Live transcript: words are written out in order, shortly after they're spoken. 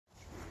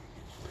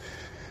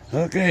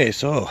Okay,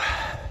 so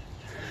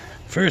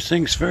first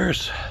things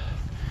first,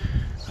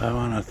 I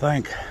want to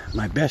thank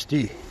my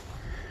bestie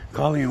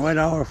Colleen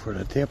Whitehour for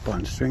the tip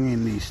on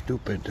stringing these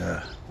stupid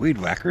weed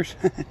whackers.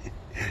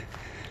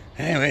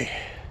 Anyway,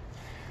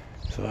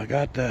 so I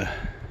got the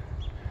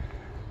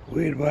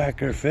weed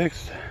whacker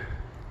fixed.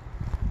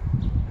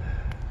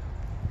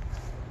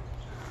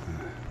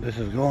 This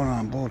is going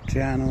on both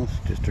channels,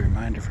 just a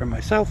reminder for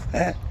myself.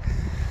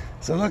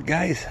 So look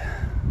guys,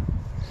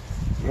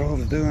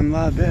 Grove's doing a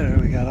lot better.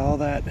 We got all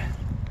that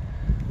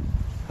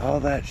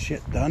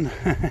shit done.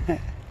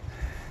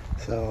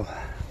 So,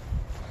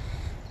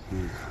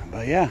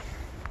 but yeah,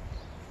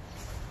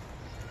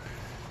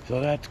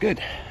 so that's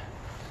good.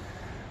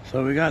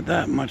 So we got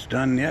that much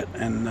done yet,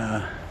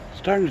 and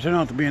starting to turn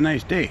out to be a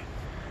nice day.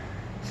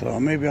 So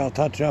maybe I'll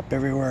touch up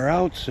everywhere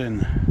else,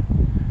 and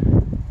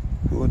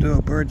we'll do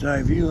a bird's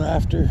eye view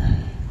after.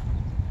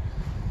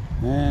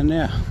 And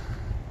yeah,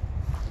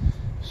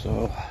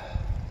 so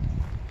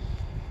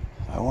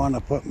I want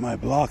to put my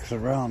blocks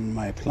around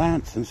my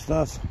plants and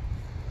stuff,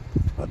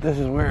 but this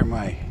is where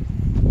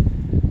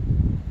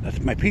that's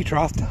my pea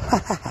trough.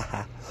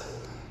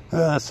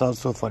 That sounds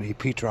so funny,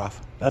 pea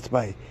trough. That's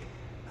my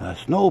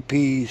snow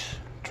peas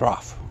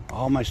trough.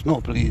 All my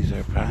snow peas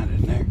are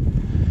planted in there.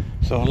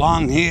 So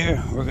along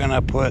here, we're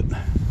gonna put,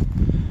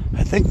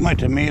 I think my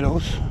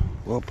tomatoes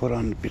we'll put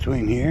on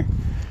between here,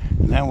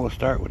 and then we'll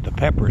start with the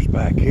peppers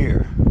back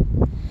here.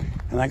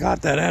 And I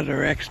got that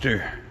other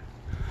extra,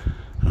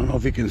 I don't know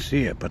if you can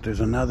see it, but there's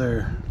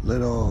another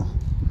little,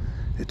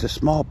 it's a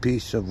small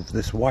piece of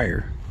this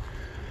wire.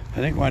 I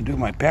think when I do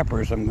my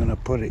peppers, I'm going to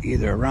put it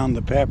either around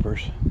the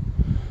peppers.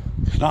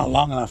 It's not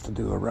long enough to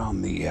do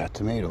around the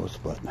tomatoes,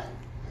 but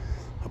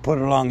I'll put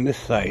it along this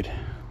side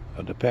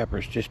of the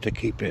peppers just to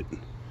keep it,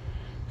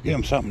 give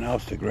them something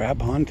else to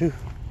grab onto.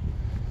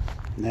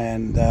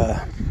 And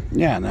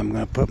yeah, and I'm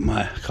going to put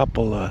my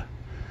couple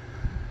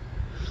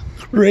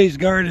raised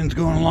gardens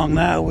going along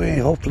that way.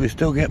 Hopefully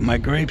still get my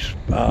grapes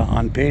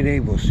on payday.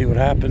 We'll see what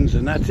happens,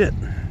 and that's it.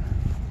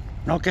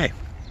 Okay.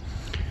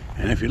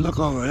 And if you look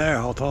over there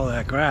how tall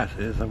that grass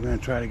is, I'm going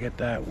to try to get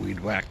that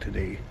weed whacked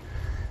today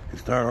and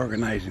start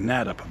organizing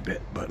that up a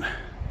bit. But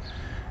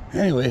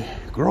anyway,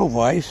 grove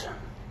wise,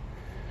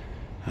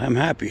 I'm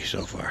happy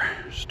so far.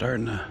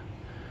 Starting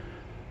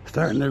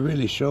to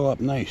really show up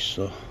nice.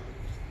 So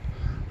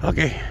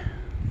okay.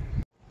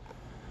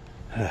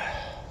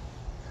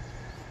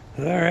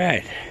 All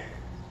right.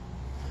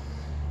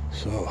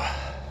 So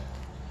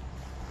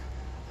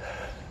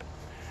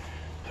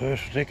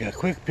first we'll take a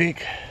quick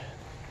peek.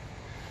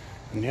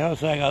 On the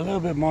outside, I got a little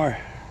bit more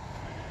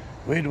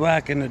weed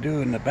whacking to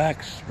do in the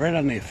back, right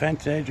on the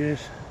fence edges,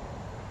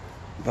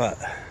 but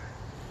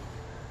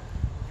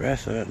the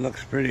rest of it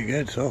looks pretty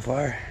good so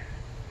far.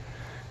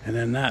 And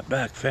then that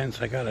back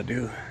fence I gotta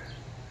do,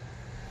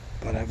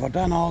 but I've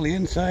done all the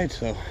inside,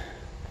 so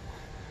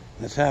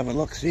let's have a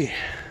look see.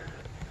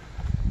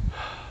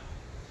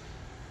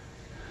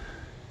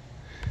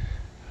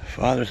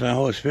 Father, Son,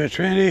 Holy Spirit,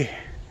 Trinity.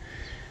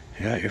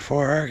 You got your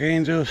four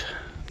archangels,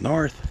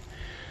 north,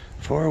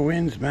 four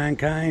winds,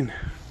 mankind,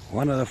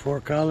 one of the four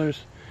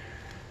colors,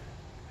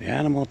 the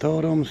animal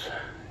totems,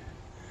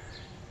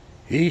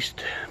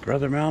 east,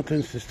 Brother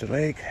Mountain, Sister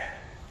Lake,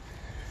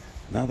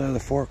 another of the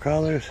four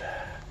colors,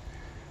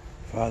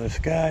 Father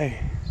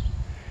Sky,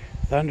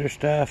 Thunder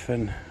Staff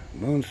and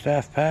Moon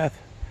Staff Path,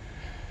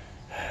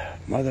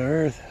 Mother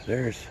Earth,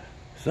 there's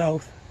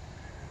south,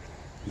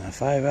 and the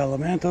five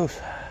elementals,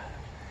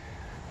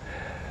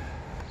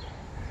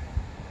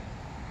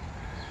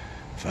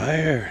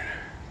 fire,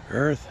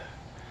 earth,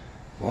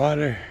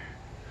 water,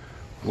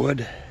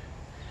 wood,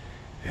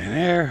 and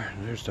air.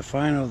 There's the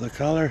final of the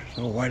color.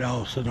 So White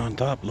Owl sitting on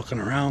top looking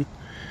around.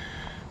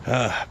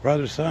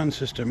 Brother Sun,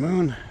 Sister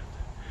Moon.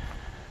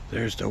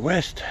 There's the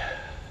west,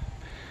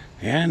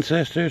 the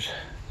ancestors,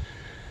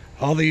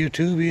 all the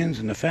Utubians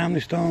and the family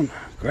stone,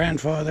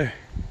 grandfather,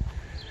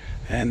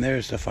 and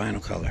there's the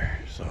final color.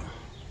 So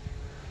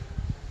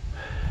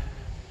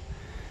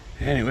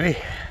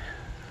anyway,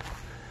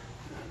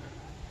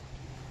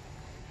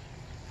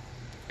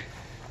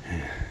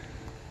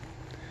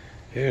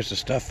 here's the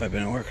stuff I've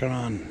been working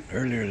on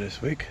earlier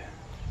this week.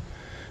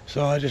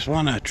 So I just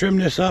want to trim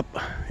this up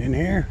in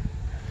here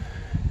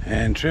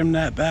and trim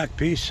that back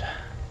piece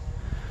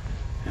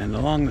and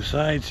along the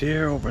sides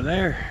here over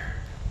there.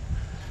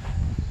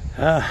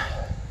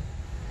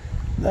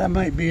 That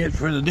might be it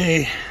for the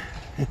day.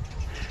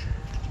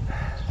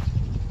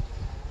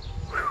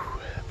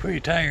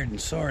 Pretty tired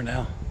and sore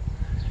now.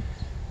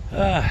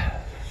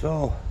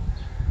 So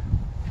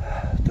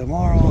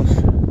tomorrow's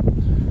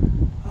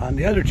on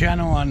the other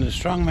channel, on the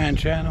Strongman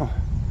channel,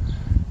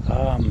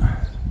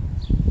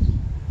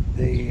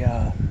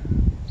 the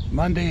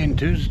Monday and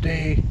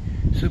Tuesday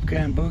soup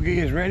can boogie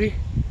is ready.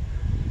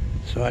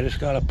 So I just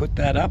got to put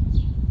that up,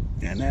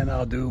 and then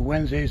I'll do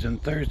Wednesdays and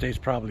Thursdays,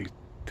 probably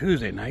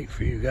Tuesday night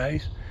for you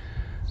guys,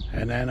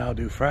 and then I'll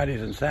do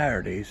Fridays and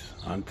Saturdays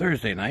on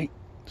Thursday night.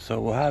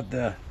 So we'll have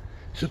the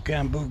soup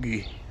can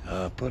boogie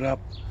put up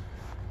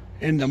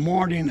in the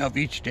morning of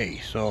each day.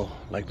 So,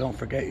 like, don't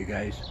forget, you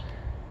guys.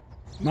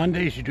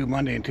 Mondays you do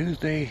Monday and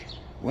Tuesday.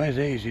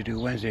 Wednesdays you do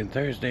Wednesday and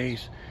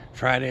Thursdays.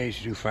 Fridays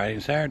you do Friday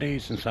and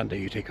Saturdays. And Sunday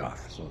you take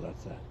off. So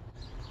that's that.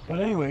 But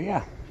anyway,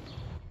 yeah.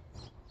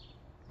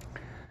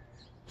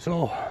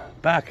 So,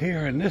 back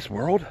here in this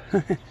world,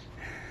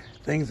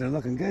 things are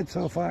looking good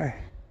so far.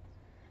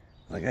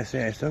 Like I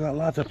say, I still got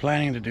lots of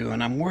planning to do,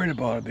 and I'm worried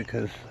about it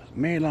because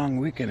May long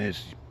weekend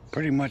is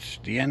pretty much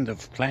the end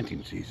of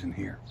planting season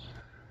here.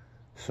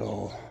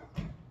 So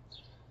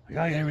I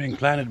gotta get everything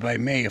planted by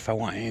May if I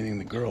want anything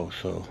to grow.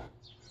 So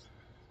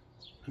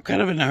I'm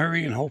kind of in a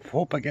hurry and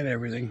hope I get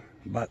everything.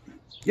 But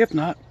if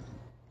not,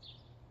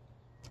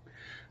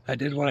 I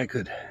did what I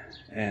could,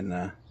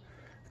 and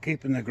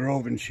keeping the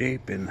grove in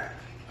shape and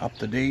up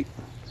to date,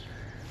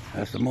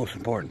 that's the most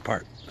important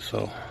part.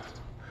 So,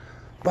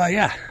 but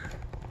yeah,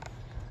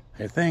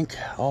 I think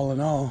all in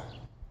all,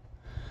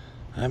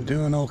 I'm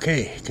doing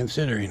okay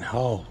considering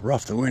how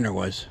rough the winter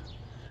was.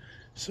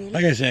 So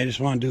like I said, I just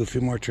want to do a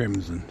few more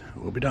trims and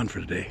we'll be done for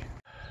today.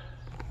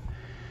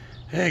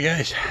 Hey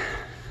guys.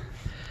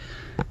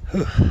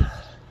 Whew.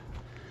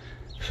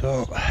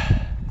 So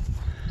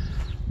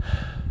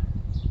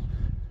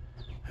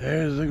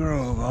there's the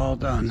grove all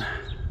done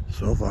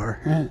so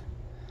far. At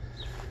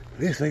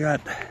least I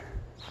got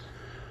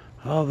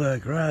all the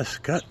grass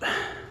cut.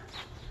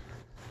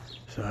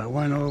 So I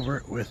went over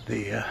it with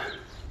the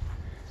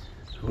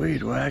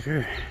weed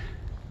whacker.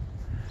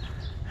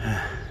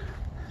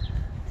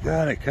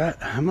 Got it cut.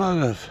 I'm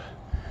out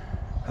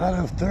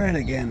of thread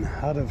again,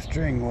 out of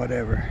string,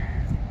 whatever.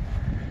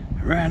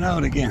 Ran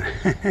out again.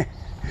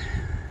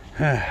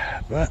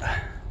 But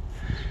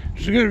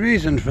there's a good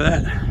reason for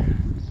that.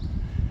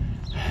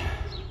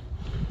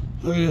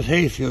 Look at this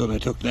hayfield I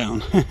took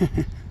down.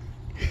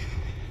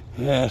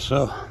 Yeah,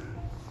 so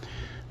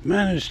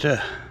managed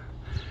to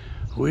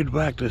weed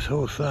whack this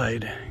whole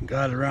side,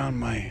 got around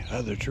my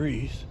other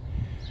trees.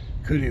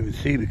 Couldn't even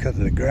see because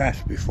of the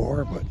grass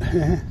before, but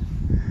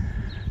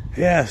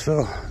yeah,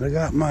 so they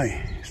got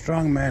my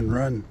strongman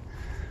run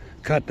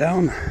cut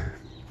down.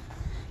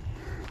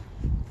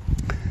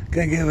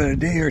 Gonna give it a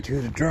day or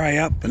two to dry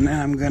up, and then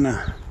I'm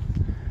gonna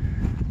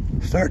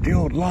start the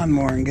old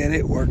lawnmower and get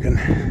it working.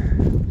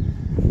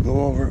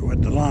 Go over it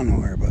with the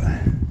lawnmower, but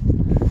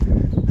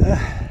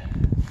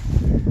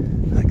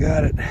I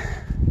got it.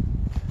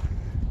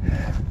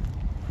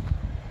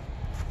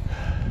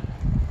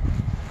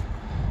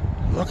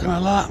 Looking a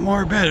lot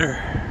more better.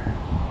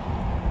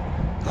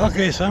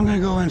 Okay, so I'm gonna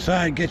go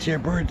inside, get you a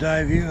bird's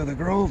eye view of the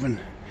grove, and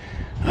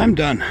I'm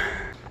done.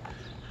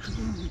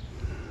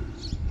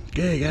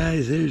 Okay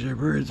guys, here's your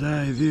bird's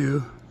eye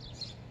view.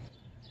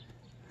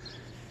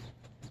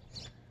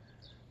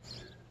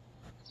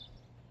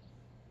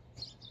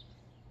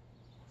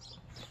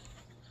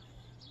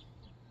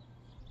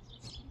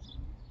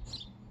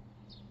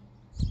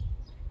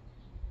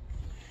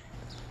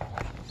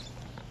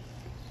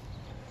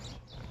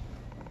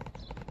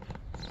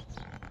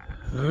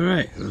 All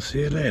right, we'll see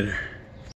you later.